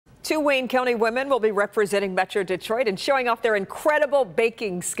Two Wayne County women will be representing Metro Detroit and showing off their incredible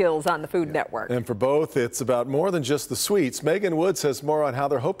baking skills on the Food Network. And for both, it's about more than just the sweets. Megan Woods has more on how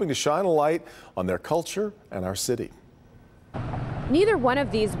they're hoping to shine a light on their culture and our city. Neither one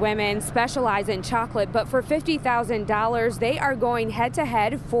of these women specialize in chocolate, but for $50,000, they are going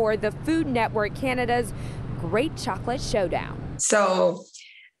head-to-head for the Food Network Canada's Great Chocolate Showdown. So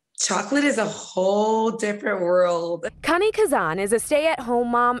chocolate is a whole different world. Connie Kazan is a stay-at-home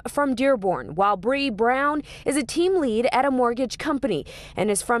mom from Dearborn, while Bree Brown is a team lead at a mortgage company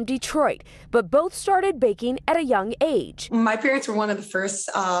and is from Detroit, but both started baking at a young age. My parents were one of the first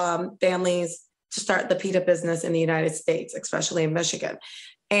families to start the pita business in the United States, especially in Michigan.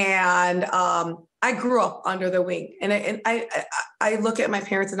 And I grew up under the wing. And I look at my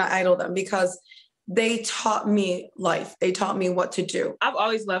parents and I idol them because they taught me life. They taught me what to do. I've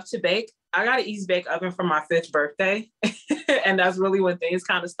always loved to bake. I got an East Bake Oven for my 5th birthday. And that's really when things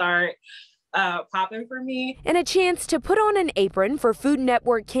kind of start popping for me. And a chance to put on an apron for Food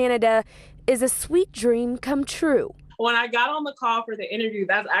Network Canada is a sweet dream come true. When I got on the call for the interview,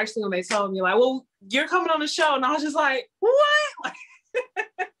 that's actually when they told me, like, well, you're coming on the show. And I was just like, what?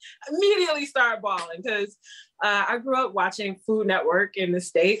 Immediately start bawling because I grew up watching Food Network in the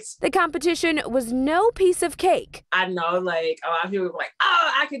States. The competition was no piece of cake. I know, like, a lot of people were like,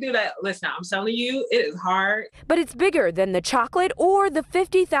 oh, I can do that. Listen, I'm telling you, it is hard. But it's bigger than the chocolate or the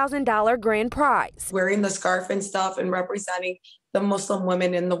 $50,000 grand prize. Wearing the scarf and stuff and representing the Muslim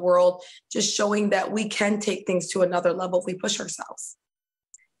women in the world, just showing that we can take things to another level if we push ourselves.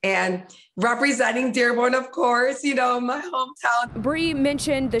 And representing Dearborn, of course, you know, my hometown. Bree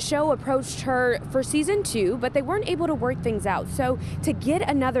mentioned the show approached her for season 2, but they weren't able to work things out. So to get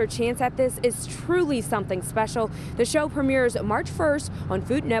another chance at this is truly something special. The show premieres March 1st on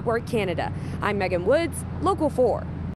Food Network Canada. I'm Megan Woods, Local 4.